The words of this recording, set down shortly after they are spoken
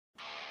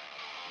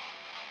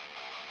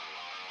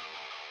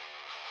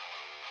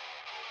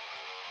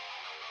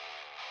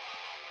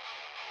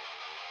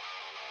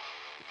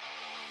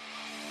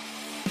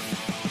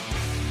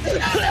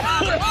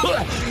Good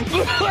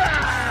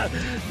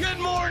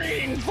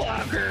morning,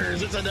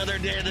 flockers. It's another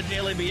day of the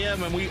Daily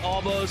BM, and we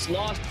almost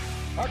lost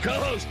our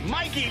co-host,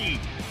 Mikey.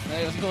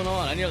 Hey, what's going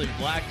on? I nearly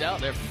blacked out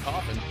there from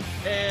coughing.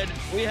 And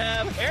we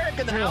have Eric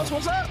in the house.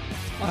 What's up?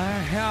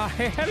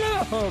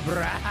 Hello,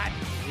 Brad.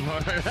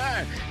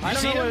 I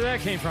don't know where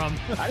that came from.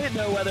 I didn't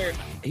know whether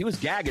he was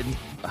gagging.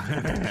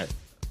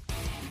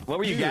 What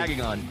were you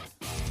gagging on?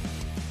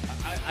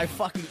 I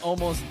fucking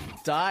almost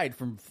died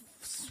from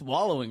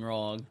swallowing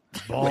wrong.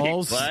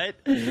 Balls. Wait,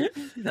 what?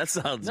 That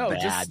sounds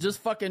bad.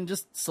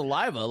 just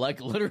saliva. Like,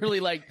 literally,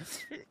 like,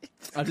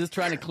 I'm just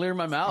trying to clear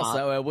my mouth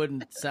so I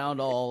wouldn't sound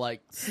all,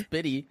 like,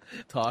 spitty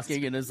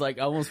talking, and it's like,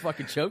 I almost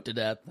fucking choked to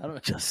death. I don't know.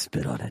 Just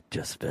spit on it.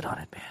 Just spit on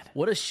it, man.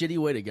 What a shitty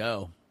way to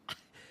go.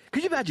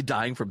 Could you imagine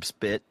dying from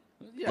spit?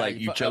 Yeah, like,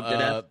 you choked to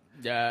death?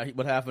 Yeah,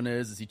 what happened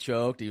is he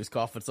choked. He was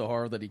coughing so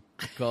hard that he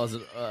caused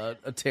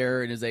a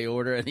tear in his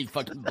aorta, and he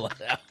fucking bled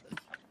out.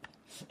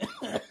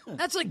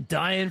 That's like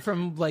dying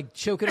from like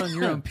choking on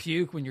your own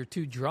puke when you're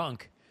too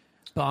drunk.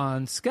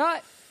 Bon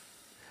Scott.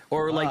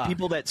 Or like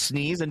people that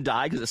sneeze and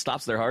die because it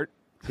stops their heart.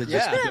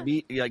 Yeah.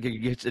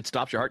 It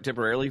stops your heart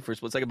temporarily for a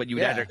split second, but you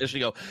would actually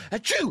go,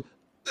 achoo!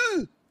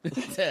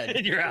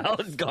 And you're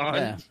out, it's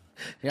gone.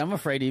 Yeah, I'm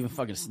afraid to even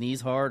fucking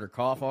sneeze hard or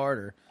cough hard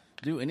or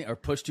do any or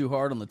push too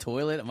hard on the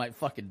toilet. I might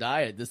fucking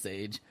die at this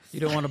age.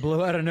 You don't want to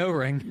blow out an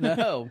O-ring.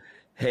 No.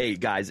 Hey,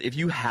 guys, if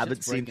you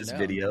haven't seen this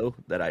video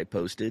that I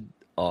posted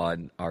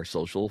on our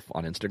social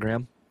on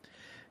Instagram,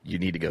 you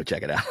need to go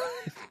check it out.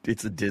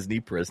 It's a Disney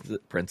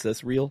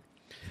princess reel,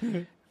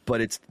 but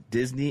it's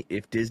Disney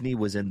if Disney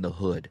was in the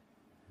hood.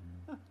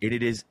 And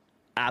it is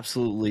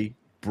absolutely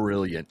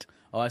brilliant.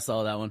 Oh, I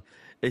saw that one.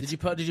 Did you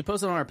post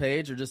it on our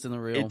page or just in the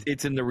reel?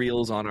 It's in the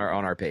reels on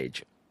our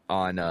page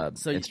on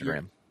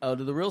Instagram.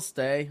 Do the reels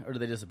stay or do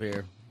they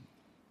disappear?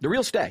 The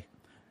reels stay.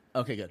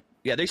 Okay, good.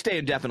 Yeah, they stay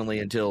indefinitely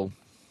until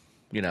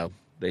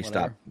they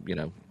stop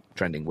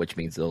trending, which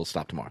means they'll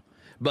stop tomorrow.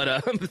 But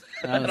I was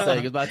saying,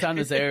 because by the time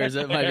this airs,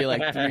 it might be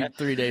like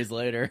three days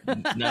later.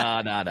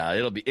 No.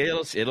 It'll be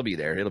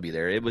there. It'll be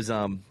there. It was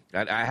I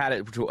had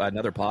it to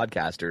another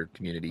podcaster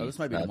community. This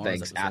might be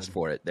things asked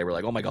for it. They were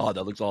like, "Oh my god,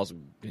 that looks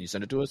awesome. Can you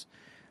send it to us?"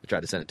 I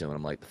tried to send it to him.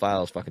 I'm like, "The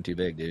file is fucking too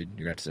big, dude. You're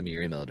gonna have to send me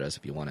your email address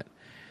if you want it."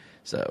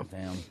 So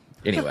damn.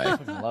 Anyway, I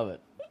love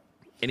it.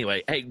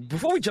 Anyway, hey,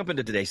 before we jump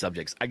into today's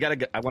subjects, I want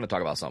to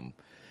talk about something.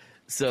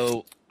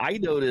 So I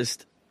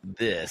noticed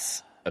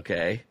this.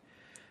 Okay,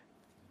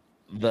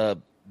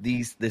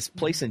 this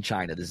place in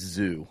China, this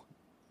zoo.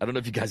 I don't know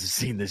if you guys have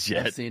seen this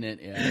yet. I've seen it,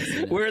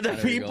 yeah. Where the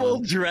people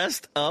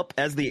dressed up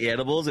as the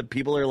animals and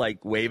people are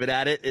like waving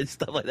at it and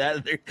stuff like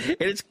that. And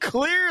it's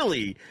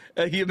clearly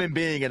a human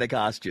being in a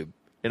costume,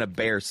 in a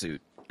bear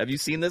suit. Have you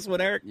seen this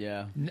one, Eric?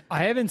 Yeah.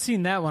 I haven't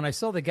seen that one. I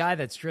saw the guy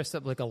that's dressed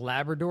up like a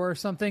Labrador or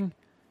something.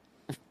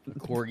 A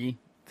corgi.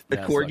 The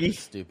corgi?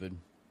 Stupid.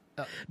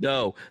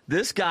 No,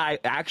 this guy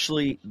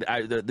actually,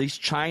 these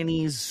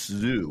Chinese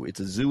zoo, it's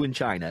a zoo in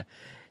China.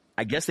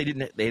 I guess they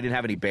didn't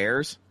have any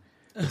bears,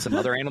 and some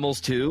other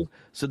animals too.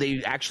 So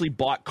they actually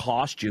bought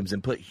costumes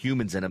and put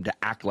humans in them to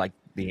act like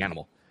the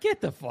animal. Get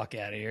the fuck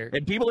out of here.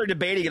 And people are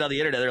debating it on the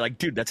internet. They're like,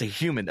 dude, that's a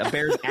human. A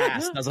bear's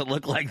ass doesn't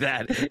look like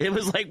that. It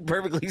was like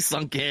perfectly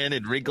sunk in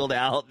and wrinkled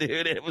out,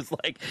 dude. It was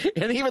like,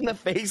 and even the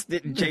face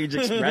didn't change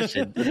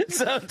expression.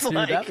 So it's dude,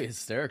 like, that'd be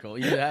hysterical.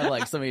 You could have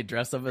like somebody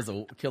dressed up as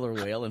a killer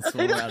whale and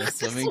swim around a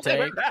swimming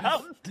tank.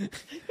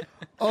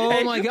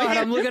 Oh my god,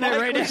 I'm looking at it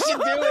right now.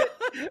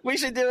 We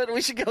should do it.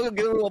 We should go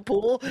to a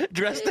pool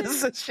dressed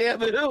as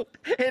Shamu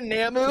and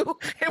Namu,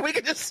 and we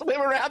could just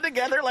swim around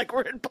together like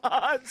we're in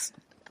ponds.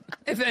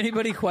 If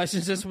anybody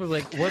questions this, we're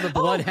the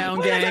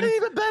Bloodhound gang. I got gang. it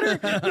even better.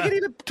 We could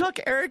even tuck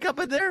Eric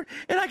up in there,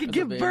 and I could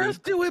give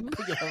birth to him.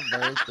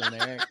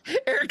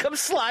 Eric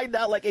comes sliding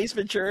out like Ace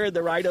Ventura in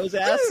the rhino's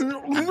ass.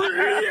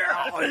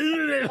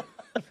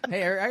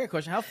 Hey, Eric, I got a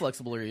question. How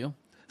flexible are you?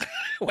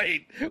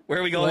 Wait, where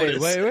are we going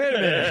with this? Wait a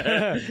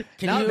minute.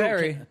 Not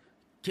very.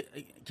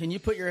 Can you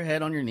put your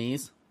head on your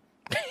knees?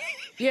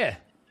 Yeah.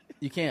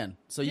 You can.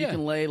 So you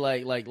can lay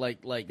like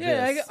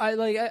yeah, this.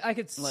 I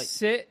could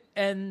sit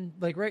and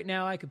like right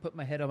now I could put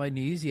my head on my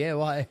knees. Yeah,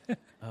 why?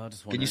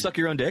 Can you suck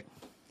your own dick?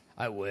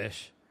 I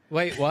wish.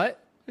 Wait, what?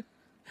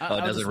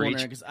 I was just wondering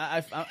because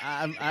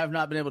I've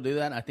not been able to do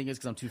that. And I think it's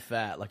because I'm too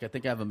fat. Like I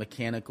think I have a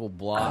mechanical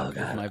block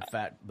with my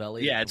fat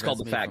belly. Yeah, it's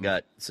called the fat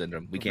gut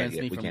syndrome. We can't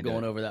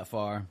going over that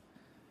far.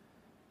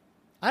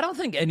 I don't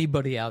think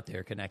anybody out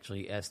there can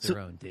actually S their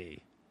own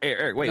D.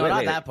 Eric, wait,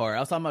 not that part. I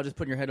was talking about just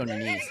putting your head on your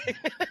knees.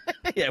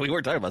 Yeah, we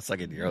weren't talking about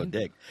sucking your own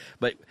dick.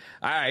 But,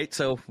 all right,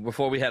 so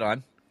before we head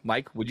on,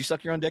 Mike, would you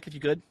suck your own dick if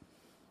you could?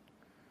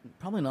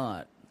 Probably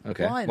not.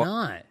 Okay. Why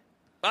not?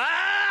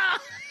 Ah!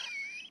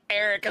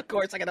 Eric, of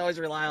course, I can always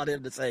rely on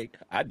him to say,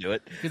 I'd do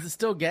it. Because it's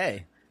still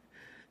gay.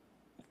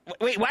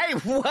 Wait, why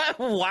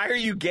are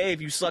you gay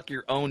if you suck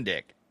your own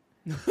dick?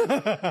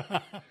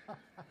 It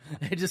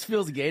just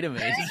feels gay to me.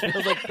 It just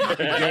feels like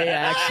gay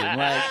action.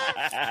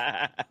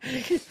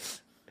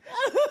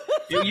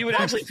 Like you would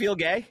actually feel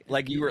gay,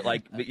 like you were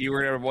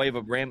going to wave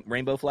a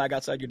rainbow flag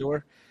outside your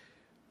door.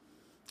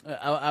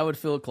 I would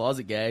feel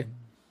closet gay.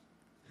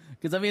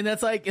 Because I mean,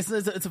 that's like it's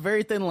a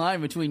very thin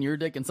line between your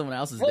dick and someone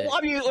else's dick. Well,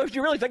 I mean, if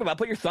you really think about it,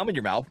 put your thumb in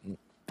your mouth.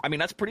 I mean,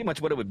 that's pretty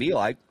much what it would be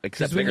like,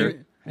 except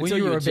bigger. When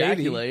you were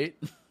ejaculate.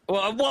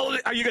 Well,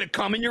 are you going to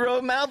come in your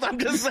own mouth? I'm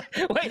just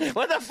wait,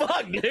 what the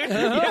fuck, dude?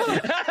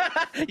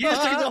 You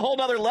just took it to a whole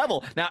other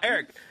level. Now,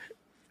 Eric,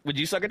 would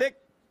you suck a dick?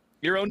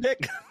 Your own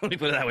dick? Let me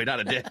put it that way, not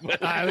a dick.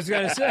 But I was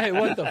going to say,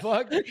 what the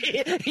fuck?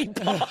 he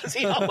paused.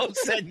 He almost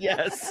said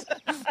yes.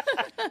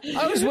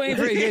 I was waiting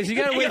for you guys. You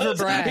got to wait for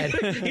Brad.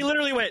 He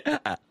literally went,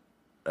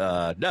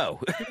 no.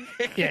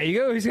 Yeah,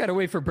 you always got to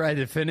wait for Brad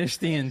to finish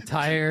the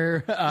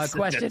entire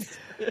question.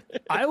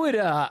 I would,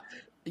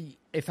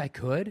 if I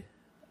could,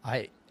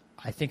 I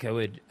think I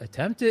would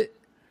attempt it.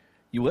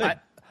 You would?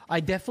 I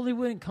definitely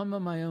wouldn't come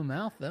in my own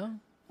mouth, though.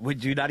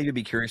 Would you not even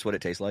be curious what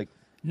it tastes like?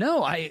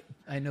 No, I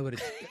know what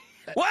it.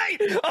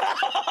 Wait!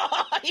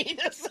 Oh, he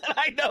just said,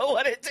 I know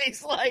what it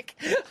tastes like.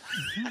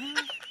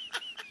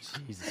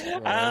 Jesus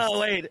Christ. Oh,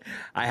 wait.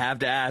 I have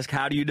to ask,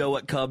 how do you know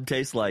what cum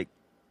tastes like?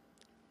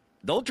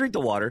 Don't drink the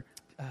water.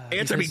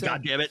 Answer me,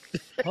 goddammit.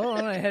 Hold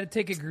on, I had to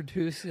take a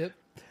gratuitous sip.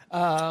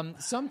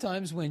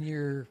 Sometimes when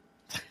you're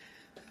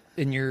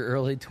in your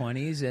early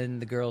 20s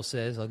and the girl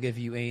says, I'll give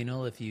you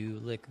anal if you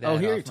lick that. Oh,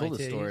 here off he told my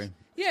the titties. story.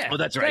 Yeah. Oh,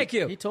 that's right. Thank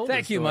you. He told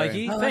Thank the you, story.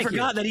 Mikey. Oh, Thank I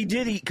forgot that he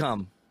did eat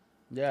cum.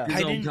 Yeah.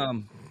 His own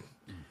cum.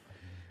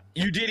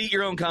 You did eat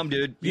your own cum,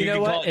 dude. You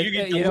know what? The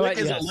lick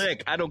is a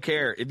lick. I don't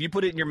care. If you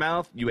put it in your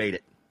mouth, you ate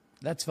it.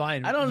 That's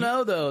fine. I don't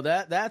know though.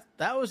 That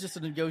was just a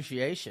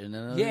negotiation.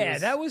 Yeah,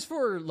 that was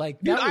for like.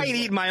 Dude, I ain't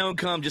eating my own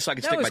cum just so I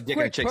can stick my dick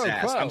in a chick's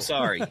ass. I'm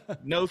sorry.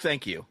 No,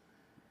 thank you.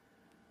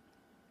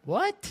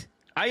 What?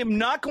 I am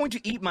not going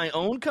to eat my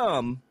own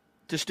cum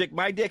to stick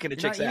my dick in a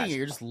chick's not ass. eating it,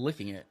 you're just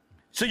licking it.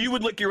 So you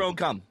would lick your own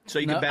cum so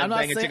you can bang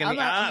a chick in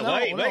the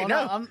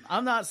ass?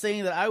 I'm not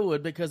saying that I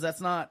would because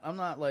I'm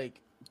not like.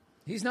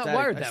 He's not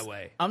wired that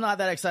way. I'm not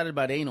that excited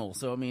about anal,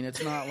 so I mean,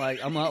 it's not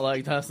like I'm not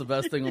like that's the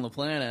best thing on the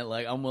planet.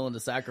 Like I'm willing to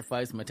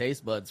sacrifice my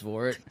taste buds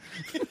for it.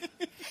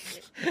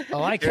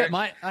 Oh, I kept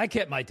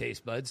my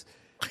taste buds.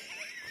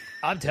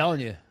 I'm telling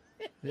you,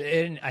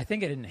 I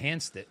think it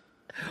enhanced it.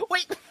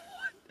 Wait.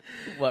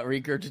 What,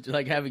 regurgitate,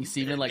 like having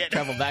semen like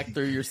travel back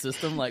through your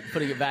system, like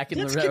putting it back in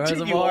Let's the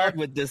continue reservoir on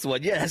with this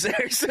one. Yes,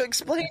 Eric, so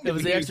explain to It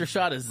was me. the extra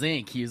shot of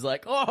zinc. He was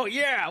like, "Oh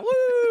yeah, woo!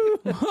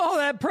 Oh,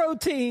 that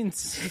protein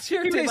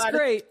sure tastes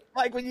great."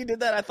 Like when you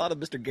did that, I thought of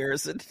Mr.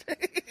 Garrison.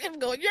 Him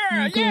going,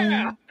 yeah.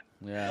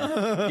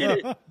 Yeah."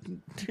 Get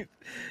it?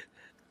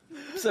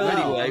 So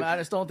No, anyway, I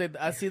just don't think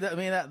I see that. I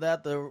mean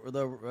that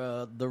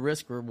the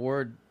risk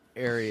reward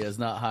area is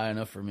not high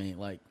enough for me.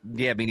 Like,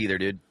 yeah, me neither,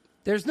 dude.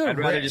 There's no. I'd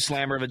rather risk. just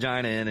slam her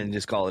vagina in and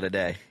just call it a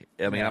day.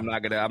 I mean, I'm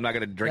not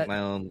gonna drink my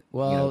own,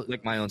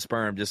 lick my own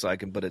sperm just so I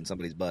can put it in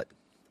somebody's butt.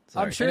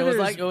 Sorry. I'm sure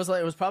it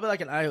was probably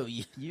like an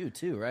IOU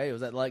too, right? It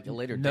was at like a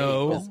later date.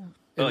 No.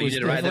 Oh, you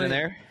did it right then and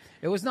there?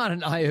 It was not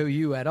an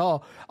IOU at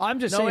all. I'm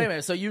just saying. Wait a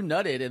minute. So you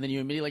nutted and then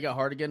you immediately got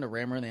hard again to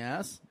ram her in the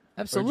ass?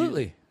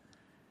 Absolutely.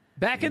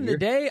 Back in the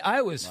day,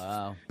 I was.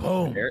 Wow.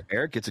 Boom.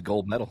 Eric gets a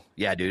gold medal.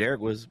 Yeah, dude. Eric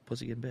was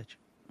pussy getting bitch.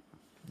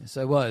 Yes,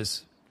 I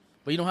was.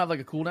 But you don't have like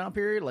a cool down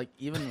period, like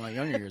even in my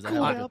younger years.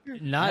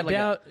 Not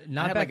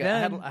back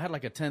then. I had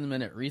like a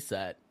 10-minute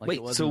reset. Like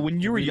Wait, so when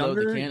you were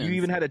younger, you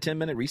even had a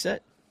 10-minute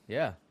reset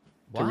yeah,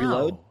 to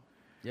reload?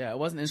 yeah, it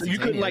wasn't So instantaneous.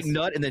 you couldn't like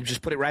nut and then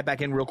just put it right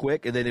back in real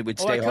quick, and then it would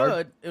Oh, stay I hard.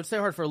 could. It would stay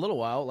hard for a little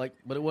while, like,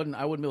 but it wouldn't.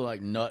 I wouldn't be able to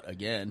like nut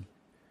again.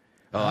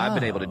 Oh, I've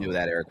been able to do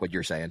that, Eric. What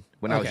you're saying?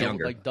 When I was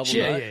younger, like double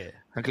Yeah, nut. yeah, yeah.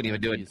 I couldn't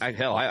even do it.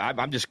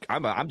 I'm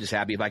just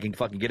happy if I can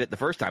fucking get it the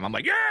first time. I'm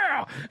like,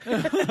 yeah,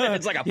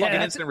 it's like a fucking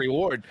that's- instant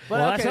reward. But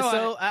Well, okay, that's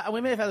how so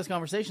we may have had this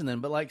conversation then.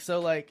 But like,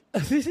 so like,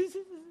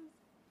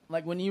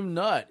 like when you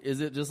nut,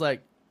 is it just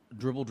like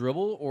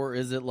dribble, or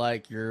is it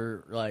like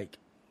you're like,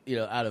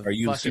 out of Are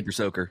you a fucking, super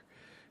soaker?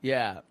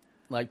 yeah,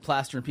 like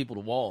plastering people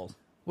to walls?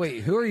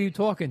 Wait, who are you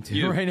talking to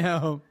You. right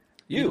now?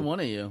 Either one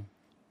of you.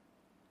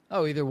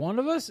 Oh, either one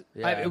of us?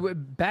 Yeah.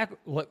 Back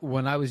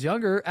when I was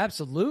younger,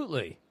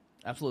 absolutely.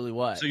 Absolutely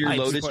what? So your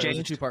load has It was a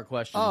changed? two-part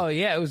question. Oh,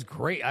 yeah, it was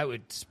great. I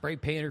would spray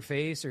paint her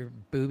face or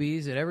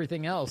boobies and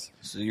everything else.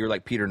 So you're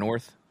like Peter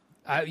North.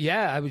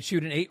 I would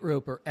shoot an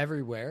 8-roper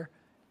everywhere.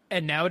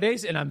 And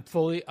nowadays, and I'm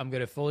going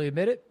to fully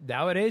admit it,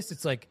 nowadays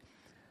it's like,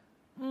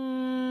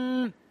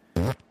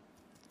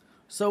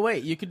 So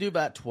wait, you could do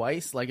that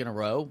twice, like in a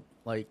row,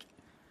 like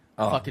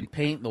fucking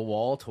paint the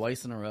wall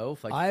twice in a row.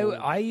 Like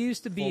I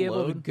used to be full able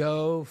to load?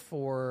 go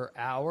for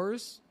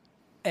hours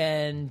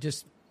and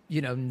just,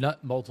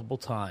 nut multiple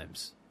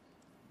times.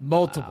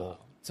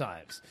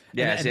 Times.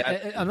 Yeah, And- see,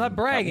 and I'm not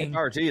bragging.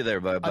 Power to you there,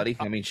 buddy.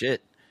 I mean,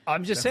 shit.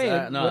 I'm just saying,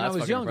 when I that's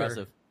was fucking younger,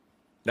 impressive.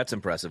 That's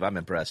impressive. I'm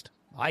impressed.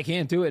 I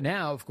can't do it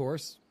now, of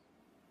course.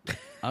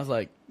 I was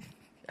like,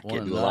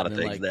 can't do a lot of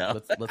things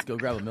now. Let's go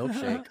grab a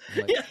milkshake.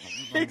 Like, Yeah,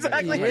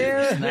 exactly. I'm ready for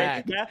a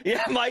snack.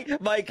 Yeah,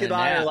 Mike and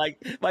I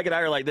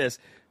are like this.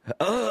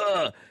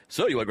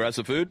 So you want to grab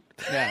some food?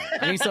 Yeah,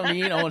 I need something to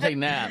eat. I want to take a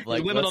nap.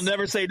 Like Women will let's-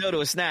 never say no to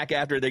a snack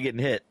after they're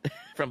getting hit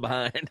from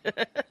behind.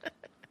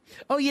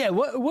 Oh, yeah.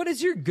 What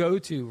is your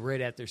go-to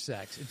right after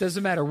sex? It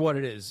doesn't matter what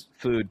it is.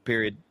 Food,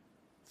 period.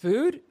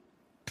 Food?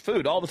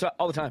 Food all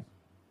the time.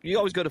 You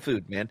always go to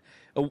food, man.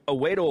 A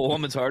way to a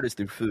woman's heart is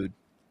through food.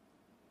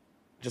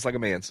 Just like a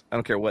man's. I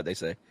don't care what they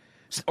say.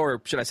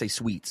 Or should I say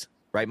sweets,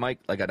 right, Mike?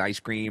 Like an ice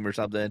cream or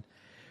something?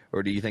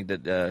 Or do you think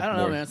that... I don't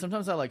know, man.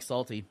 Sometimes I like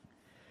salty.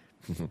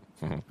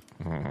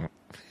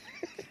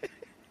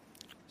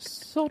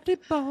 Salty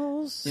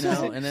balls. You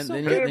know, and then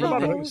you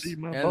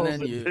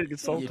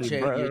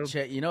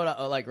know what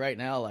I like right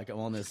now? Like I'm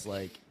on this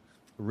like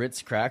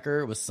Ritz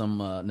cracker with some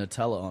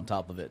Nutella on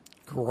top of it.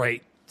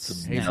 Great.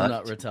 Some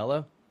hazelnut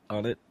Nutella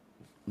on it.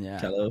 Yeah.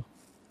 Tello.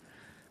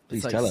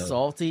 Please it's like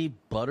salty,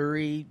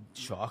 buttery,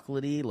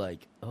 chocolatey,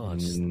 like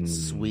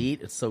it's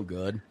sweet. It's so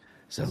good.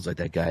 Sounds like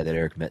that guy that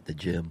Eric met at the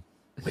gym.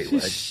 Wait,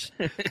 what?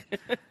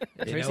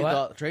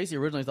 Tracy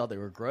originally thought they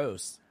were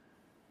gross.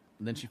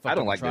 And then she tried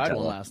Nutella.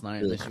 one last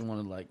night, and then she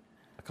wanted like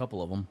a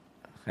couple of them.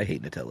 I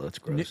hate Nutella. It's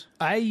gross.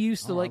 I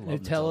used to like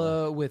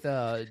Nutella with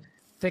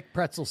thick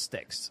pretzel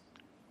sticks.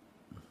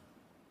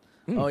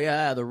 Oh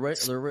yeah, the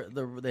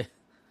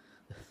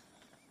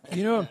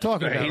you know what I'm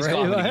talking about,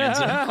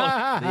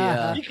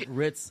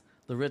 right?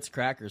 The Ritz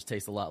crackers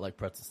taste a lot like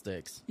pretzel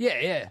sticks.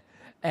 Yeah.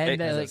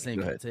 And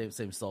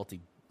same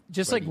salty.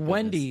 Just like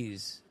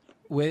Wendy's,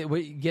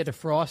 you get a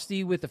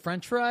Frosty with the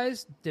French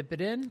fries, dip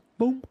it in,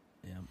 boom.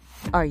 Yeah.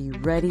 Are you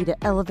ready to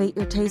elevate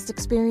your taste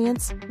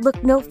experience?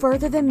 Look no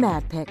further than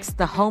Mad Picks,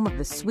 the home of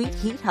the sweet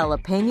heat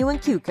jalapeno and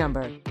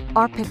cucumber.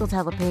 Our pickled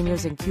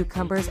jalapenos and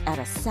cucumbers add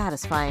a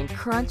satisfying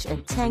crunch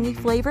and tangy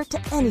flavor to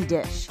any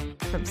dish.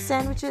 From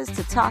sandwiches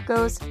to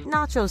tacos,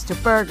 nachos to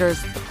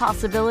burgers, the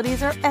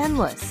possibilities are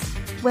endless.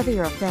 Whether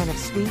you're a fan of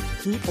sweet,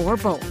 heat, or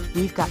both,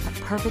 we've got the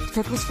perfect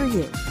pickles for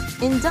you.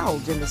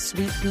 Indulge in the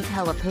sweet heat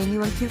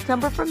jalapeno and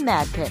cucumber from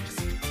Mad Picks.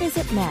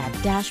 Visit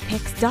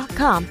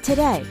mad-picks.com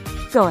today.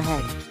 Go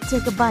ahead,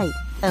 take a bite,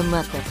 and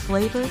let the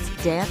flavors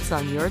dance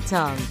on your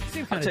tongue.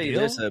 I'll tell you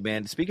this,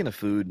 man. Speaking of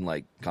food and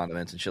like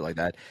condiments and shit like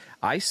that,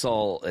 I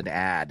saw an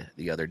ad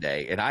the other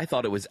day, and I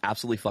thought it was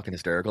absolutely fucking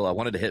hysterical. I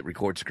wanted to hit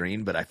record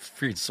screen, but I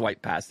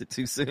swiped past it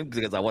too soon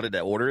because I wanted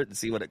to order it and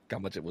see how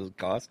much it would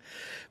cost.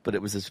 But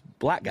it was this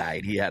black guy,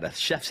 and he had a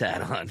chef's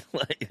hat on,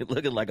 like,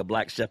 looking like a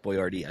black Chef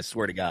Boyardee. I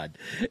swear to God.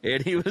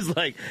 And he was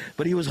like,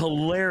 but he was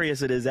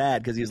hilarious at his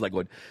ad because he was like,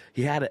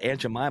 he had an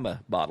Aunt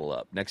Jemima bottle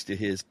up next to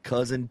his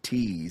cousin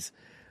T's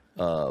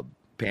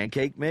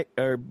pancake mix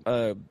or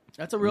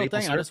that's a real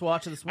thing. Syrup. I just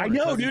watched it this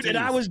morning. I know, dude, and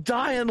I was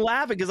dying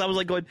laughing because I was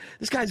like going,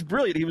 this guy's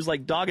brilliant. He was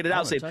like dogging it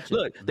out, saying,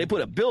 look, they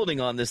put a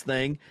building on this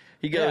thing.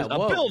 He goes, a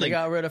building. They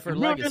got rid of her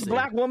legacy. This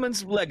black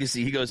woman's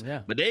legacy. He goes,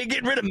 but they ain't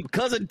getting rid of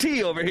cousin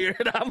T over here.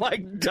 And I'm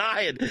like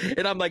dying.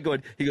 And I'm like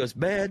going, he goes,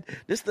 man,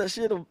 this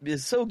shit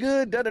is so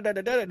good. Da, da, da,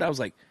 da, da. And I was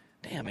like,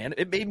 damn, man.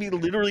 It made me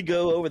literally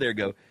go over there and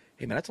go,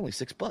 hey, man, that's only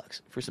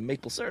 $6 for some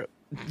maple syrup.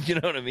 You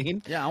know what I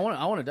mean? Yeah, I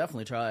want to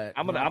definitely try it.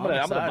 I'm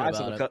gonna buy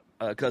some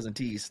cousin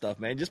T's stuff,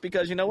 man, just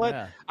because you know what?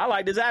 Yeah. I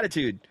liked his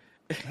attitude.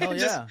 Hell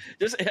yeah!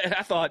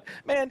 I thought,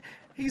 man,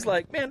 he's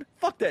like, man,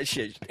 fuck that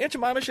shit. Aunt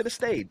Jemima should have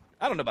stayed.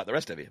 I don't know about the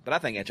rest of you, but I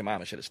think Aunt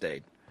Jemima should have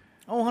stayed.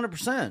 Oh,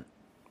 100%.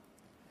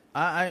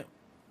 I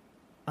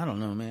don't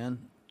know, man.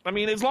 I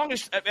mean, as long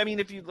as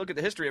if you look at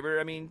the history of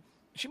her, I mean,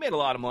 she made a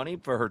lot of money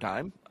for her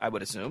time, I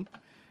would assume.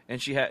 And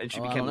she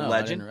became a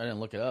legend. I didn't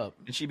look it up.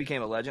 And she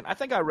became a legend. I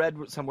think I read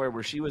somewhere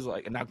where she was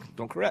like, and now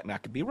don't correct me, I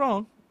could be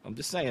wrong. I'm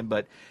just saying,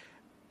 but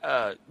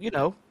you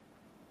know,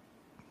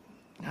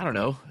 I don't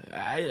know.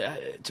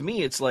 To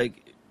me, it's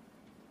like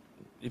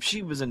if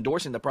she was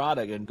endorsing the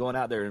product and going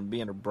out there and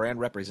being a brand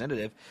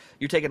representative,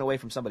 you're taking away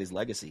from somebody's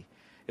legacy.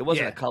 It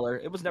wasn't a color.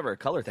 It was never a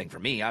color thing for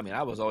me. I mean,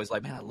 I was always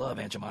like, man, I love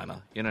Aunt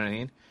Jemima. You know what I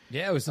mean?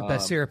 Yeah, it was the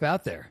best syrup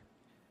out there.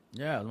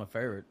 Yeah, it was my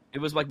favorite. It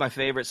was like my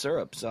favorite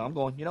syrup. So I'm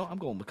going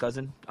with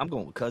cousin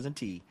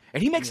T.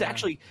 And he makes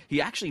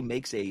he actually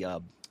makes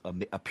a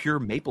pure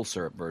maple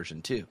syrup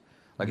version too.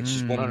 Like it's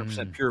just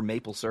 100% pure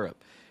maple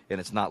syrup. And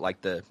it's not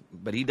like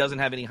but he doesn't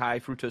have any high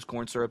fructose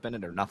corn syrup in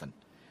it or nothing.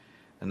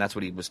 And that's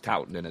what he was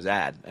touting in his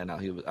ad. And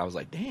I was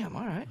like, damn,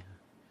 all right.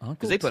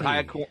 Because they put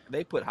high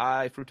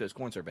fructose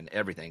corn syrup in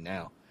everything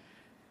now.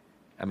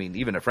 I mean,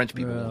 even the French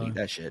people will eat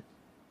that shit.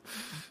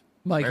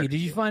 Mikey, did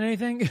you find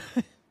anything?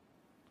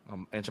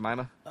 Aunt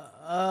Jemima?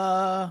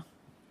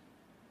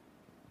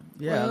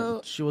 Yeah,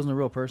 she wasn't a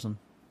real person.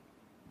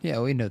 Yeah,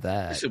 we know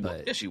that. She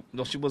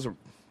was a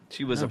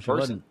person.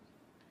 Wasn't.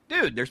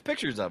 Dude, there's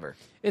pictures of her.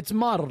 It's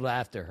modeled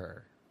after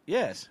her.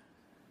 Yes.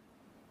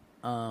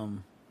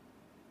 Nothing?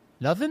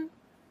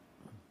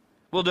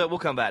 We'll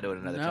come back to it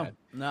another time.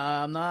 No,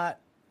 I'm not.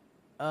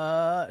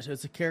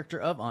 It's a character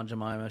of Aunt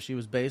Jemima. She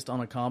was based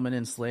on a common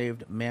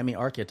enslaved mammy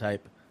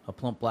archetype, a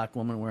plump black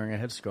woman wearing a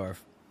headscarf.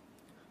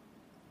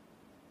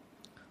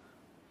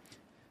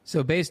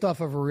 So based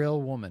off of a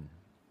real woman,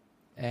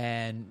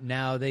 and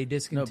now they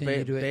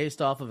discontinued it. Based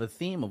off of a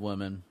theme of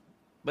women.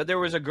 But there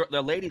was a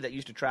lady that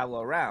used to travel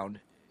around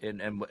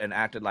and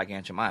acted like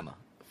Aunt Jemima.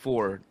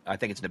 I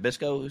think it's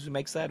Nabisco who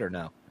makes that, or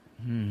no?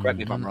 Correct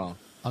me if I'm wrong.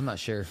 I'm not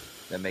sure.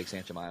 That makes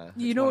Aunt Jemima.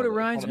 You know what it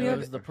reminds me of? It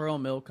was the Pearl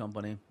Mill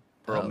Company.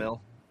 Pearl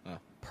Mill? Oh.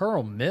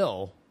 Pearl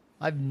Mill?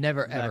 I've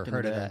never ever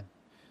heard of that.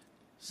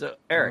 So,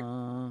 Eric,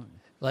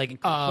 Like,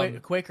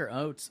 Quaker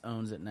Oats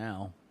owns it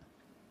now.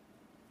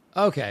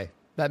 okay,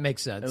 that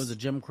makes sense. It was a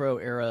Jim Crow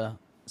era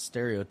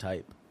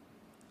stereotype.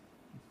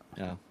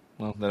 Yeah.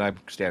 Well, then I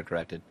stand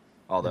corrected.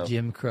 Although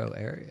Jim Crow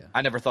area.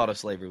 I never thought of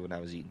slavery when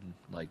I was eating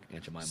like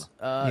Aunt Jemima.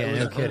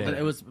 No kidding.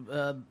 It was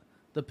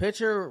the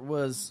picture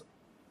was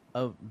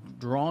a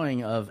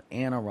drawing of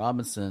Anna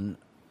Robinson,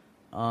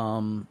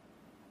 who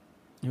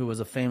was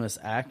a famous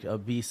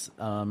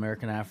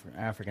American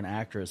African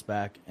actress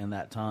back in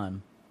that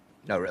time.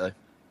 No, really.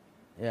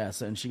 Yeah,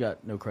 and she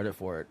got no credit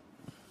for it.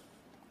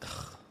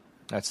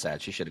 That's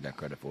sad. She should have got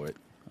credit for it.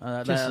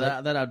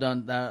 That I've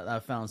done, that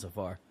I've found so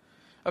far.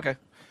 Okay.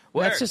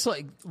 Well, That's Eric, just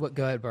like what?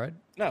 Go ahead, Brad.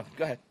 no.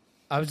 Go ahead.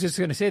 I was just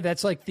gonna say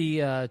that's like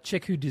the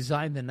chick who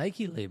designed the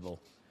Nike label.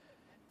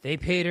 They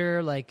paid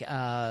her like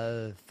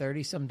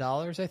 $30-some,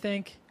 I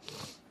think,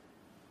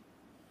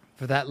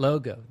 for that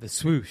logo, the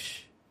swoosh.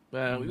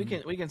 Well, we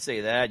can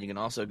say that. You can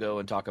also go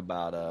and talk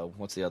about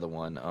what's the other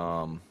one?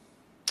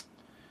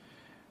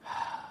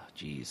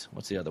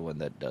 What's the other one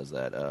that does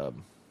that?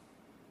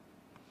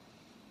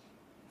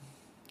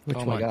 Which oh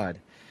one? my God.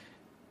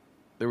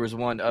 There was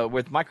one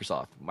with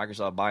Microsoft.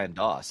 Microsoft buying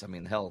DOS. I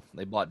mean, hell,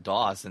 they bought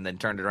DOS and then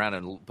turned it around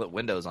and put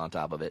Windows on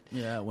top of it.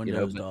 Yeah,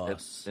 Windows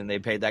DOS. And they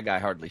paid that guy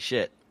hardly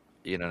shit.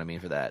 You know what I mean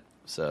for that.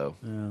 So,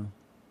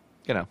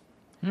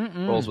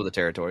 rolls with the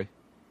territory.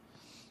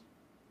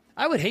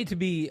 I would hate to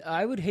be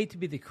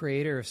the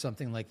creator of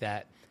something like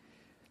that,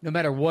 no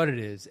matter what it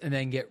is, and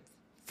then get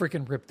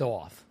freaking ripped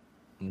off.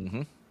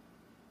 Mm-hmm.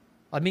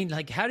 I mean,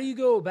 like, how do you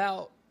go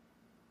about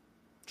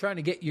trying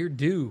to get your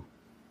due?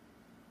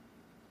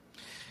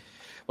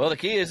 Well, the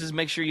key is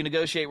make sure you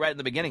negotiate right in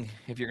the beginning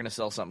if you're going to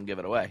sell something, give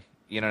it away.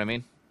 You know what I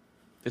mean?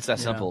 It's that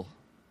simple.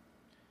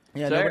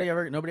 Yeah, So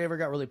nobody ever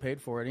got really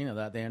paid for it. You know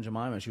that the Aunt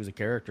Jemima, she was a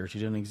character. She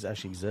didn't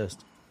actually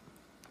exist.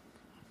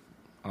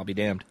 I'll be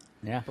damned.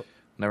 Yeah.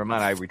 Never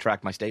mind. I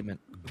retract my statement.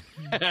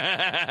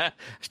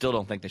 Still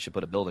don't think they should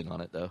put a building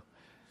on it, though.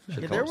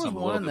 Yeah, there was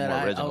one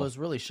that I was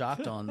really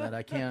shocked on that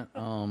I can't.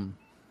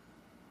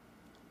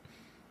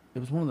 It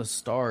was one of the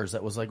stars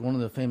that was like one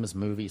of the famous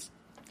movies.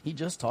 He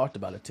just talked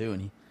about it too,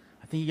 and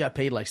I think he got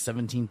paid like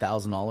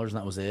 $17,000, and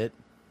that was it.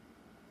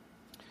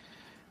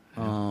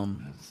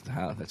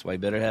 That's why you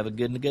better have a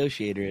good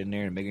negotiator in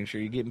there and making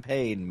sure you're getting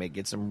paid and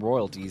get some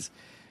royalties,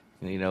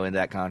 in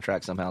that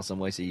contract somehow, some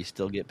way, so you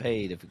still get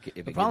paid.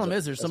 The problem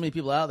is there's so many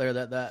people out there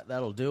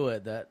that'll do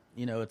it that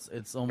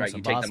it's almost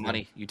right.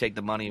 impossible. You take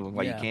the money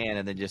while you can,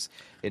 and then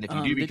if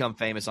you do become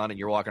famous on it,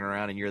 you're walking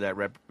around and you're that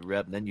rep,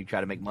 then you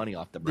try to make money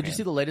off the brand. Did you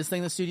see the latest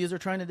thing the studios are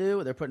trying to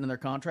do? They're putting in their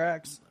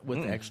contracts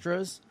with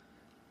extras.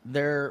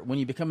 When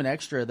you become an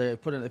extra, they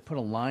put a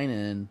line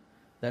in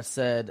that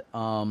said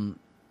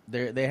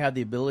they have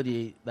the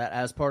ability that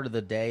as part of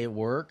the day at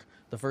work,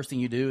 the first thing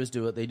you do is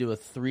they do a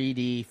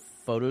 3D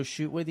photo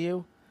shoot with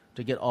you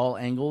to get all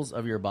angles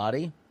of your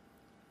body,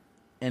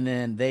 and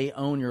then they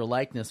own your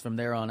likeness from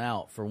there on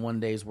out for 1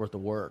 day's worth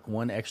of work,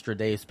 1 extra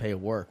day's pay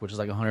of work, which is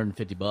like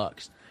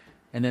 $150,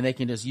 and then they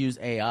can just use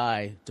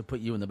AI to put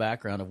you in the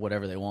background of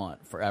whatever they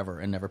want forever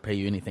and never pay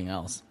you anything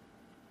else.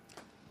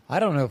 I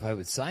don't know if I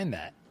would sign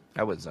that.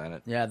 I wouldn't sign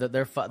it. Yeah,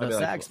 the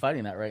SAG's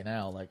fighting that right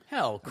now. Like,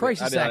 hell,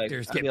 crisis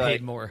actors get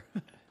paid more.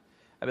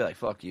 I'd be like,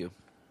 fuck you.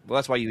 Well,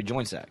 that's why you would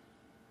join SAG.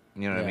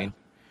 You know what I mean?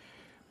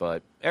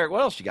 But, Eric,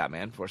 what else you got,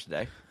 man, for us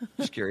today?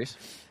 Just curious.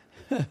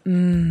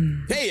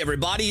 Hey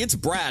everybody, it's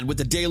Brad with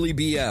the Daily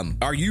BM.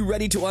 Are you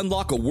ready to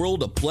unlock a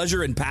world of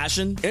pleasure and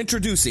passion?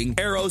 Introducing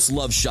Eros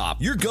Love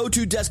Shop, your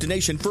go-to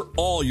destination for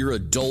all your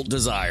adult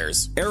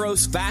desires.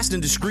 Eros fast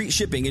and discreet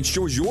shipping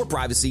ensures your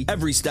privacy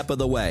every step of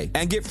the way.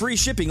 And get free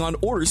shipping on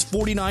orders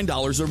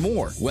 $49 or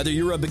more. Whether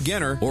you're a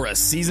beginner or a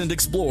seasoned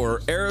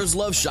explorer, Eros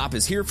Love Shop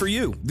is here for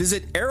you.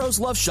 Visit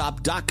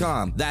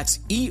erosloveshop.com. That's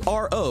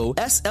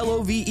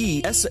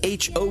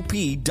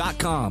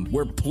EROSLOVESHOP.com,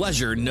 where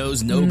pleasure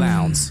knows no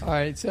bounds.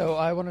 All right, so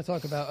I want to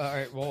talk about. All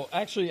right, well,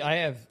 actually,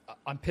 I'm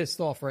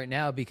pissed off right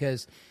now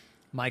because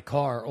my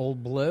car,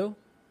 Old Blue,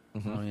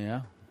 oh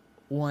yeah,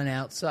 went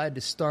outside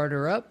to start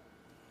her up.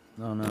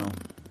 Oh no!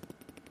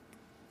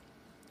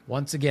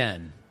 Once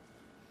again,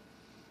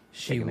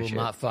 she will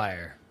not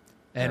fire,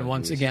 and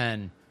once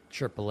again,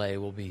 AAA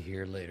will be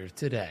here later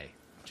today.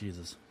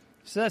 Jesus!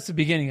 So that's the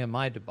beginning of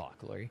my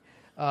debauchery.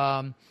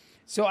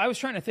 So I was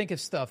trying to think of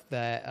stuff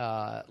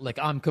that, like,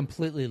 I'm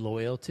completely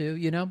loyal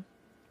to,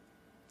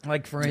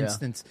 Like, for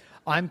instance,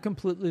 I'm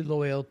completely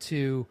loyal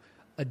to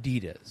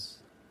Adidas,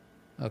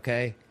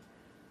 okay?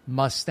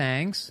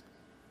 Mustangs,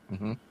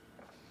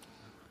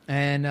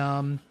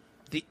 and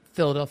the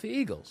Philadelphia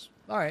Eagles.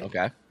 All right.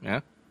 Okay,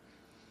 yeah.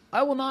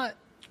 I will not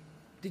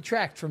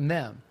detract from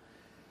them.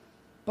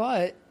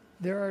 But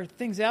there are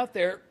things out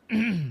there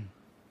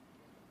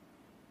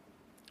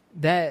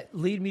that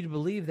lead me to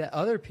believe that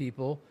other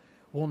people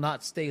will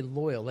not stay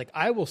loyal. Like,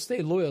 I will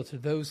stay loyal to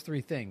those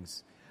three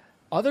things.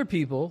 Other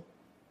people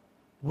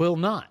will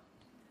not.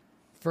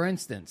 For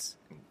instance,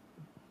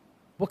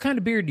 what kind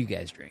of beer do you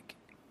guys drink?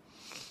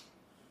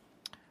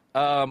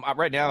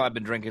 Right now, I've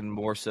been drinking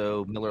more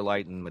so Miller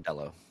Lite and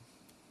Modelo.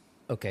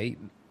 Okay.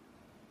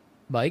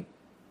 Mike?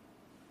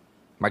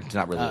 Mike's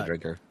not really a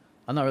drinker.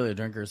 I'm not really a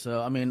drinker,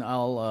 so I mean,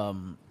 I'll.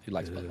 He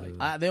likes Bud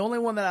Light. The only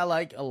one that I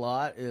like a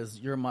lot is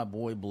You're My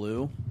Boy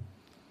Blue.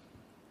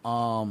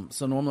 So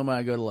normally when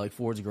I go to like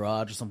Ford's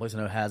Garage or someplace I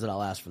know has it,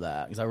 I'll ask for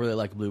that because I really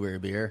like blueberry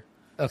beer.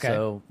 Okay.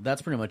 So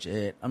that's pretty much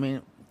it. I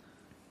mean,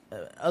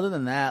 other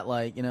than that,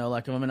 like, you know,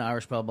 like if I'm in an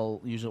Irish pub,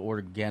 I'll usually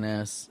order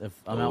Guinness. If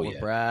I'm out with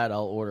Brad,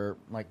 I'll order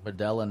like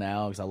Modelo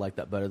now because I like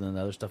that better than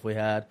the other stuff we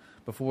had.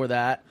 Before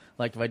that,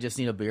 like if I just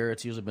need a beer,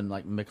 it's usually been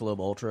like Michelob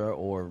Ultra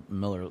or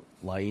Miller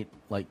Lite.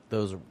 Like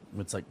those are,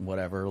 it's like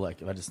whatever.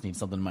 Like if I just need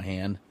something in my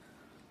hand.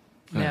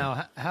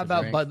 Now, how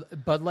about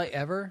Bud Light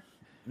ever?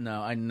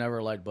 No, I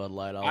never liked Bud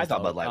Light. I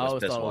thought Bud Light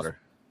was piss water.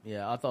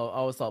 Yeah, I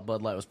always thought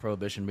Bud Light was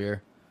prohibition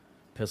beer,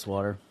 piss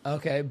water.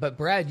 Okay, but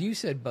Brad, you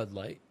said Bud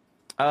Light.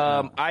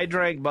 I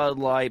drank Bud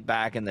Light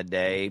back in the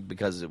day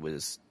because it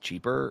was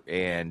cheaper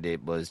and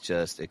it was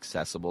just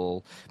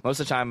accessible. Most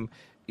of the time,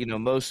 you know,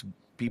 most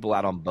people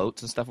out on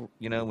boats and stuff,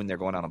 you know, when they're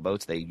going out on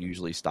boats, they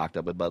usually stocked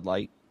up with Bud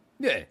Light.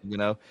 Yeah. You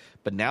know,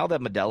 but now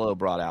that Modelo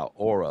brought out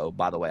Oro,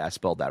 by the way, I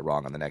spelled that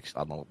wrong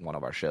on one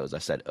of our shows. I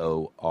said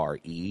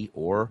O-R-E,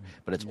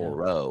 but it's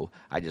Oro.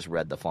 I just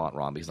read the font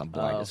wrong because I'm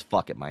blind as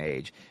fuck at my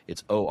age.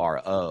 It's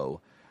O-R-O.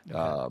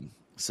 Okay.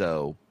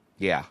 So,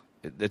 yeah,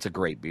 it's a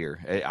great beer.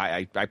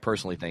 I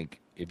personally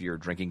think if you're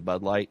drinking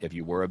Bud Light, if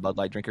you were a Bud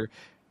Light drinker,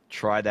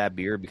 try that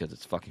beer because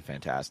it's fucking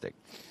fantastic.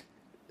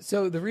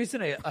 So the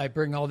reason I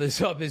bring all this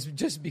up is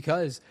just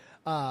because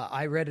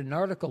I read an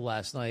article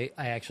last night.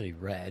 I actually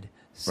read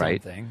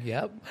something. Right.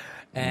 Yep.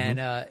 And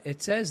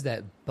it says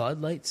that Bud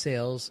Light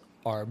sales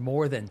are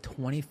more than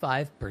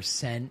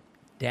 25%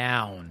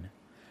 down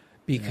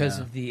because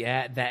of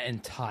that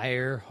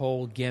entire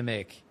whole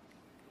gimmick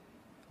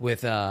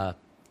with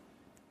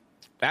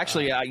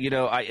Actually,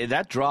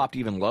 that dropped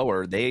even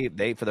lower.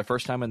 They for the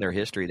first time in their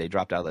history, they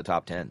dropped out of the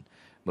top 10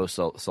 most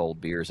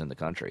sold beers in the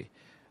country.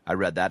 I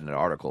read that in an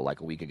article like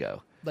a week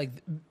ago. Like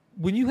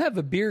when you have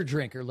a beer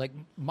drinker, like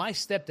my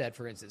stepdad,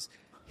 for instance,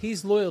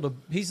 he's loyal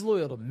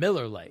to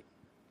Miller Lite,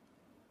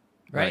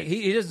 right?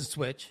 He doesn't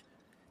switch.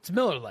 It's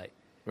Miller Lite,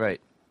 right?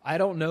 I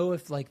don't know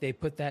if like they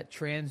put that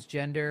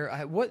transgender.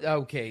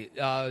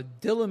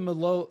 Dylan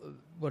Malo.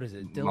 What is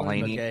it?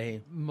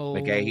 Dylan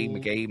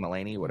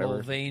Mulvaney,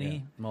 whatever.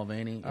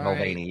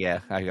 Mulvaney. Yeah,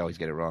 I always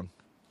get it wrong.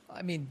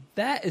 I mean,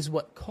 that is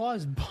what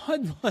caused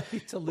Bud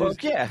Light to lose. Well,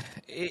 yeah,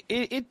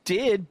 it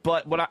did.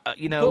 But what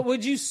But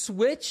would you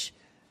switch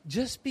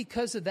just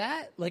because of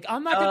that? Like,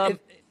 I'm not gonna.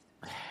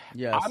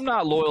 Yes. I'm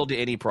not loyal to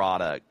any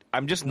product.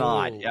 I'm just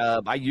not.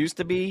 I used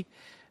to be.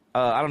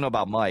 I don't know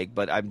about Mike,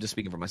 but I'm just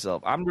speaking for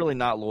myself. I'm really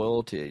not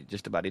loyal to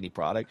just about any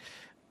product.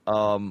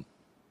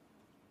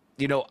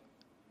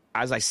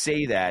 As I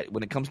say that,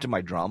 when it comes to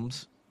my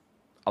drums,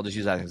 I'll just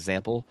use that as an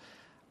example.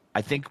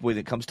 I think when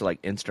it comes to like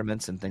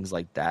instruments and things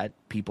like that,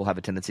 people have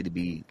a tendency to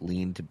be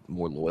lean to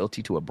more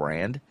loyalty to a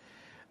brand,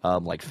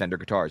 like Fender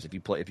guitars. If you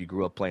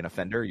grew up playing a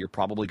Fender, you're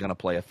probably going to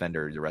play a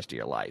Fender the rest of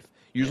your life.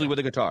 Usually with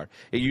a guitar,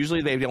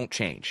 usually they don't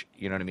change.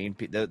 You know what I mean?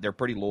 They're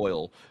pretty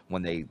loyal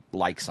when they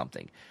like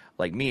something.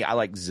 Like me, I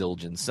like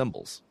Zildjian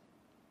cymbals.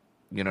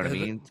 You know what I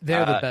mean?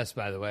 They're the best,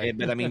 by the way.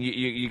 But I mean,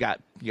 you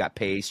got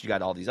Pace, you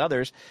got all these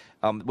others,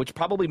 which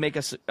probably make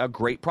us a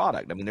great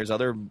product. I mean, there's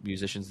other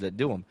musicians that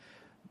do them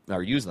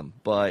or use them,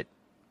 but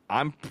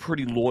I'm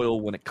pretty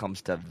loyal when it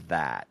comes to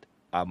that.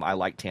 I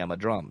like Tama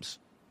drums.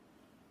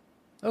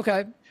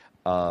 Okay.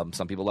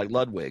 Some people like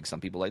Ludwig. Some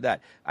people like that.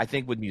 I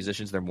think with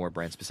musicians, they're more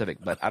brand specific.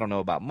 But I don't know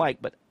about Mike.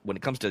 But when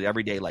it comes to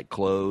everyday like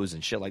clothes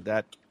and shit like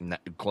that,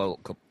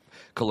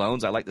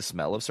 colognes, I like the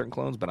smell of certain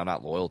colognes, but I'm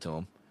not loyal to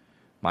them.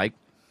 Mike?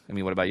 I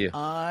mean, what about you?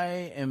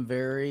 I am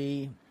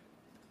very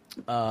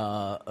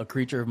a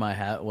creature of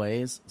my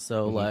ways.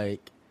 So,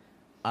 like,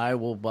 I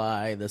will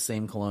buy the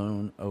same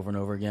cologne over and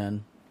over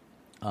again.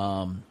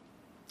 I'll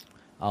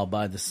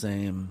buy the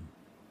same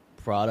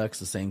products,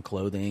 the same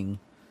clothing,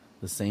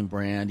 the same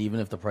brand. Even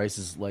if the price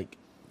is, like,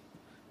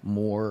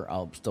 more,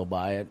 I'll still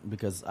buy it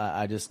because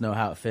I just know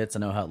how it fits. I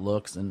know how it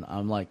looks. And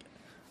I'm like,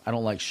 I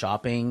don't like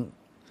shopping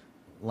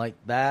like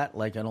that.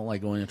 Like, I don't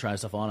like going to try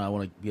stuff on. I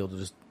want to be able to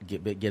just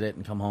get it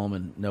and come home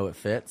and know it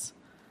fits.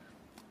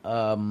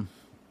 I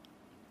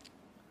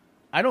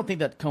don't think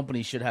that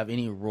company should have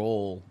any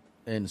role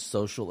in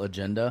social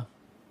agenda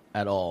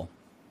at all.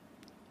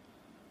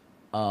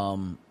 I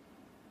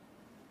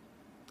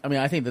mean,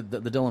 I think that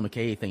the Dylan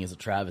McKay thing is a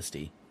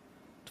travesty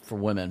for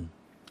women,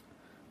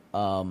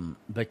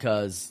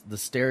 because the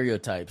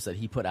stereotypes that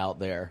he put out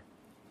there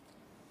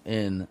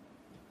in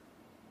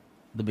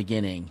the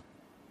beginning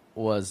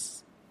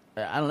was,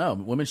 I don't know,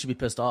 women should be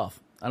pissed off.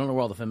 I don't know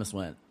where all the feminists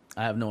went.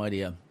 I have no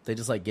idea. They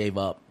just like gave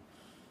up.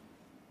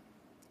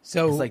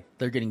 So it's like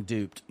they're getting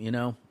duped, you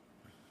know?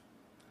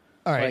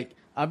 All right. Like,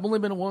 I've only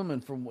been a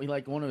woman for,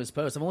 like, one of his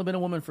posts. I've only been a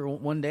woman for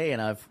one day,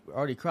 and I've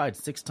already cried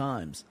 6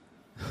 times.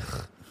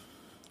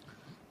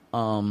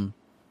 And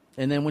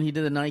then when he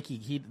did the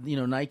Nike,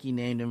 Nike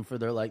named him for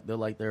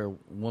their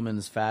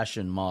woman's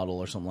fashion model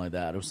or something like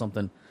that, or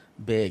something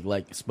big,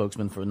 like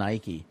spokesman for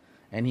Nike.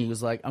 And he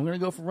was like, I'm going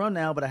to go for a run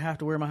now, but I have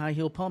to wear my high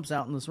heel pumps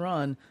out in this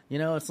run. You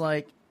know, it's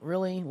like,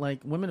 really.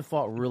 Like, women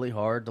fought really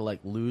hard to, like,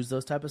 lose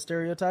those type of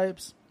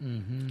stereotypes.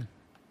 Mm-hmm.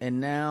 And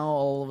now,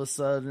 all of a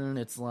sudden,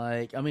 it's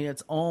like, I mean,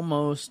 it's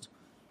almost,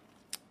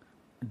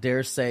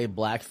 dare say,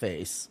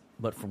 blackface,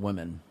 but for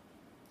women.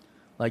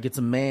 Like, it's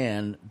a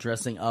man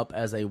dressing up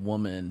as a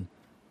woman,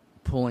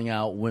 pulling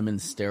out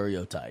women's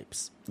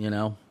stereotypes, you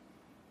know?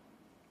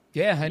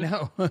 Yeah, I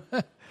know.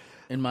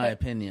 In my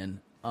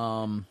opinion.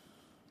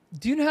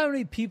 Do you know how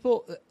many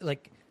people,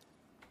 like,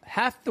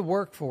 half the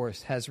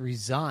workforce has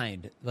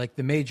resigned, like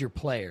the major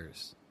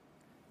players,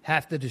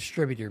 half the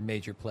distributor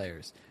major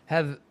players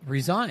have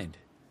resigned.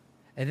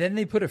 And then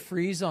they put a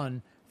freeze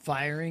on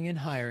firing and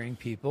hiring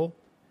people,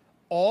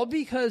 all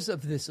because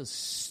of this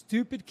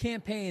stupid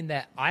campaign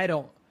that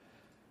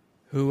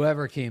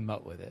whoever came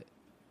up with it.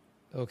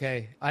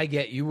 Okay, I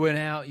get you went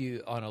out,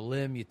 you on a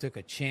limb, you took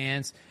a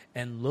chance,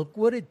 and look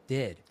what it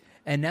did.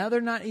 And now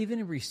they're not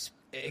even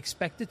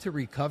expected to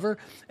recover.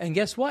 And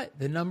guess what?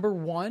 The number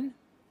one,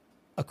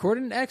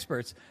 according to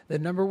experts, the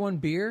number one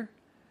beer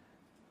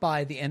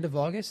by the end of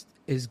August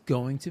is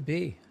going to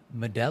be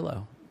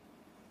Modelo.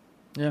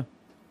 Yeah.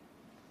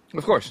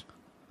 Of course.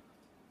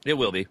 It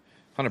will be.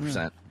 100%.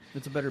 Yeah.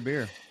 It's a better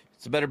beer.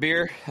 It's a better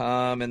beer.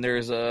 And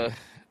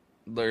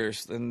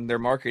and their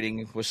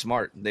marketing was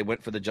smart. They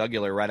went for the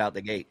jugular right out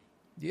the gate.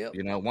 Yep.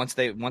 You know, once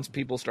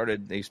people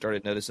started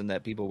noticing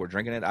that people were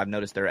drinking it. I've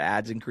noticed their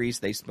ads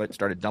increased. They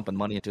started dumping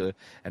money into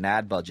an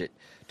ad budget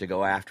to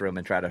go after them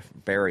and try to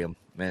bury them.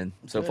 And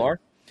so far,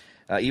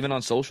 even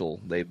on social,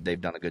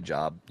 they've done a good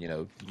job.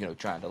 You know,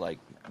 trying to like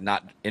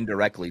not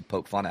indirectly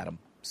poke fun at them.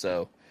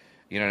 So,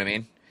 you know what I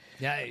mean?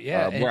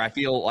 Yeah. Where I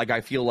feel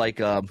like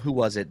who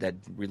was it that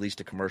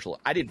released a commercial?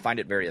 I didn't find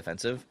it very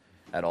offensive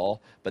at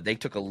all, but they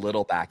took a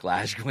little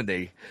backlash when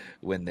they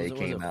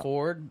came was it out.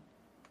 Ford?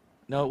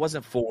 No, it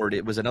wasn't Ford.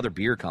 It was another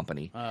beer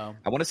company. Oh.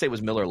 I want to say it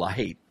was Miller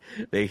Lite.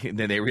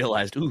 Then they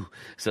realized,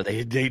 so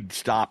they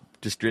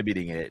stopped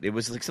distributing it. It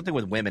was like something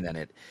with women in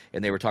it,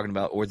 and they were talking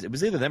about, or it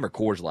was either them or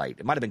Coors Light.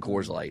 It might have been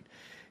Coors Light,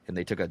 and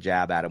they took a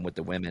jab at them with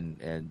the women,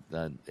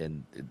 and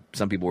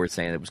some people were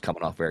saying it was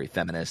coming off very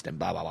feminist and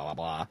blah blah blah blah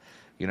blah.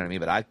 You know what I mean?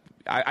 But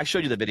I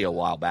showed you the video a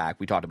while back.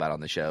 We talked about it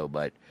on the show,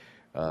 but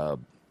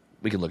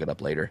we can look it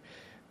up later.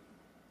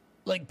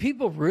 Like,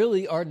 people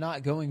really are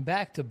not going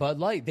back to Bud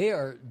Light. They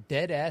are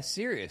dead ass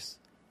serious.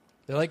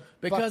 They're like,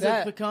 because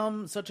it's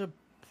become such a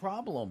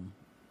problem,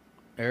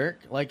 Eric.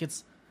 Like,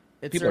 it's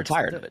people are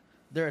tired of it.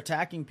 They're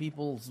attacking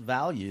people's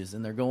values,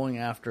 and they're going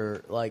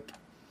after, like,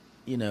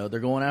 you know,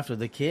 they're going after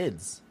the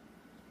kids.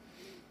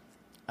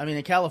 I mean,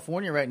 in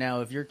California right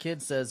now, if your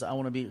kid says, I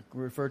want to be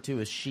referred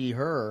to as she,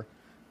 her,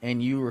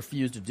 and you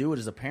refuse to do it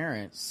as a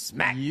parent,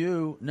 smack.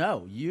 You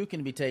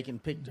can be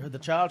the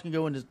child can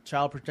go into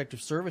Child Protective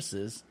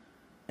Services,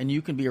 and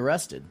you can be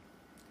arrested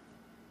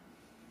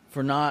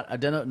for not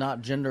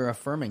gender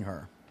affirming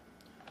her.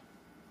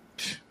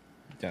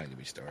 Don't get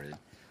me started.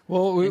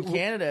 Well, in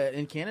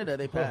Canada,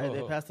 they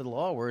passed a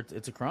law where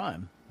it's a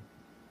crime.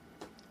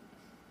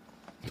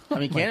 I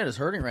mean, Canada's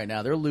hurting right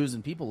now. They're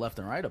losing people left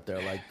and right up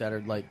there, like that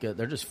are like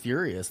they're just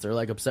furious. They're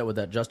like upset with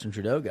that Justin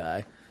Trudeau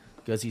guy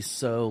because he's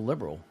so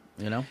liberal.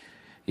 You know?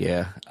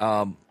 Yeah.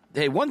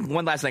 Hey, one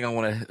last thing I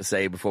want to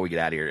say before we get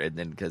out of here, and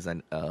then because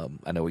I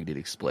know we did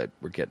a split,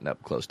 we're getting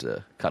up close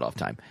to cutoff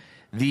time.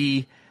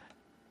 Did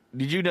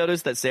you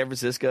notice that San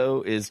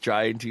Francisco is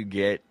trying to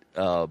get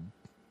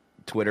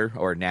Twitter,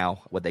 or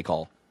now what they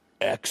call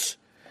X,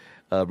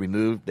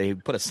 removed? They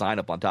put a sign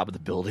up on top of the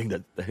building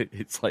that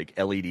it's like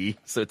LED,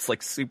 so it's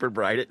like super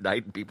bright at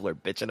night, and people are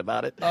bitching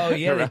about it. Oh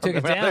yeah, they took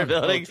it down.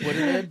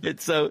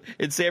 It's so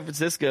in San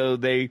Francisco,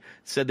 they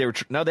said they were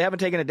no, they haven't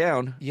taken it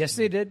down. Yes,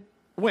 they did.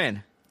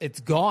 When? It's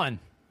gone.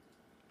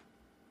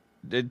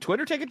 Did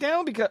Twitter take it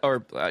down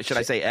should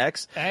I say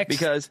X? X.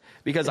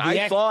 Because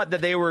I thought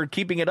that they were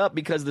keeping it up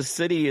because the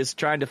city is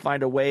trying to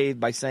find a way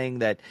by saying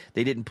that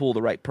they didn't pull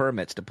the right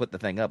permits to put the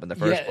thing up in the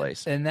first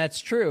place. And that's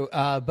true.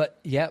 But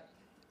yep,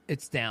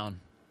 it's down.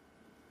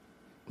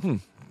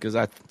 Because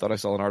I thought I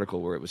saw an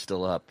article where it was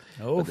still up,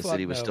 but the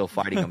city was still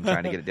fighting them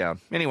trying to get it down.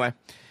 Anyway,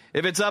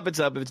 if it's up, it's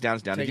up. If it's down,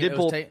 it's down.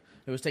 It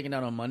was taken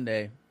down on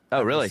Monday.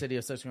 Oh, really? The city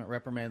of subsequent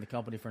reprimanded the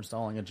company for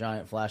installing a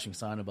giant flashing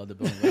sign above the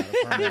building without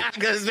a permit.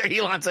 Because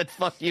Elon said,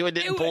 fuck you, and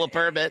didn't pull a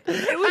permit.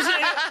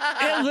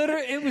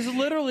 It was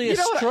literally a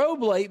strobe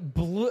light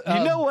blaring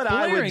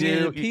I would do?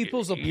 into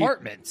people's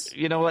apartments.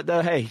 You know what,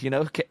 though? Hey,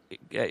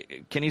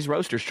 Kenny's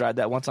Roasters tried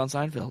that once on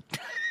Seinfeld.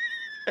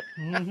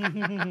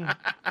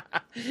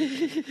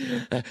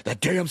 That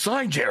damn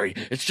sign, Jerry.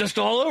 It's just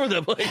all over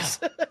the place.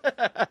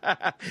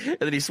 And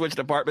then he switched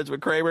apartments with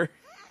Kramer.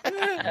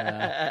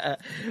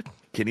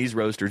 Kenny's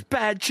Roasters,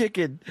 bad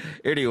chicken.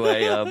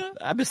 Anyway,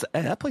 I miss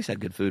that place. Had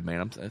good food,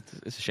 man.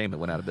 It's a shame it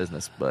went out of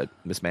business, but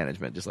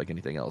mismanagement, just like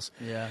anything else.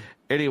 Yeah.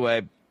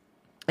 Anyway,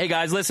 hey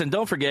guys, listen,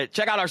 don't forget,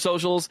 check out our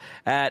socials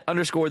at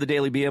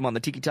 _TheDailyBM on the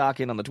Tiki Talk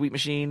and on the Tweet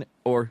Machine,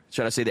 or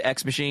should I say the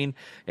X Machine,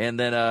 and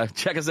then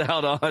check us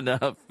out on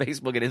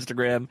Facebook and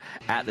Instagram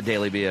at the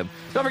Daily BM.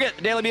 Don't forget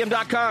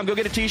thedailybm.com. Go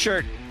get a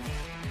T-shirt.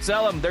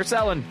 Sell them. They're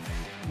selling.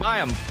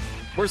 Buy them.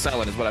 We're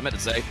selling is what I meant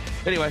to say.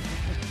 Anyway.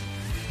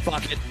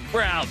 Fuck it.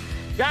 We're out.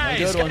 Guys, Have a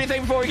good got one.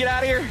 anything before we get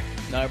out of here?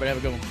 No, everybody have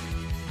a good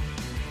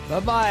one.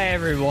 Bye-bye,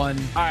 everyone.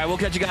 All right, we'll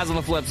catch you guys on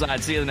the flip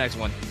side. See you in the next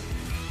one.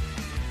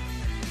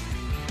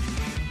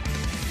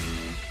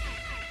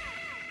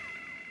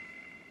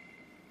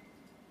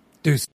 Deuce.